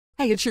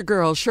Hey, it's your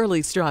girl,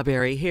 Shirley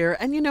Strawberry here.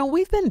 And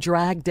we've been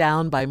dragged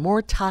down by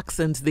more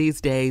toxins these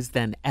days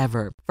than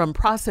ever. From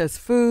processed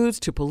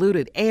foods to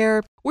polluted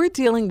air, we're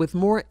dealing with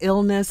more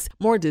illness,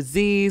 more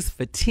disease,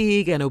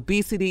 fatigue, and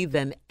obesity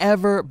than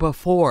ever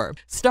before.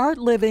 Start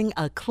living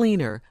a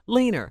cleaner,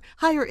 leaner,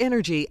 higher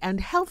energy, and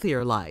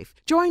healthier life.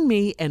 Join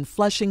me in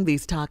flushing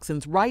these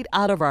toxins right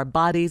out of our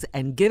bodies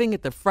and giving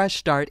it the fresh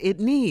start it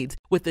needs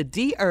with the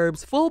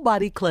Dherbs Full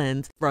Body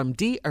Cleanse from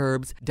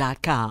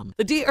Dherbs.com.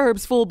 The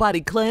Dherbs Full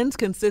Body Cleanse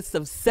consists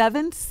of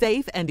 7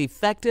 safe and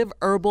effective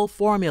herbal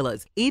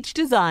formulas, each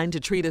designed to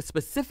treat a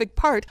specific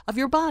part of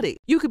your body.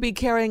 You could be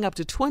carrying up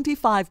to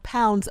 25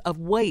 pounds of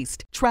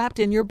waste trapped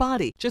in your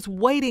body, just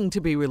waiting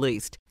to be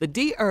released. The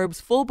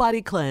Dherbs Full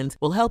Body Cleanse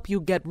will help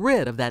you get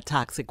rid of that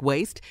toxic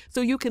waste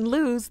so you can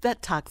lose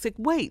that toxic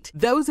weight.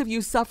 Those of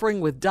you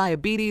suffering with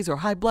diabetes or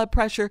high blood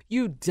pressure,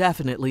 you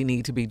definitely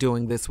need to be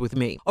doing this with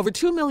me. Over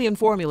 2 million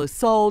formulas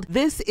sold.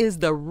 This is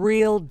the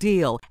real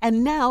deal.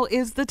 And now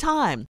is the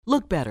time.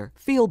 Look better,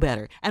 feel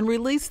better, and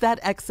release that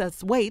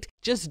excess weight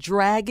just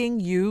dragging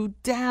you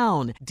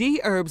down.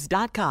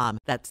 Dherbs.com.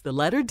 That's the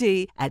letter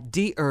D at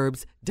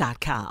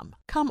Dherbs.com.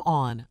 Come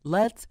on,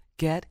 let's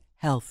get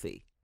healthy.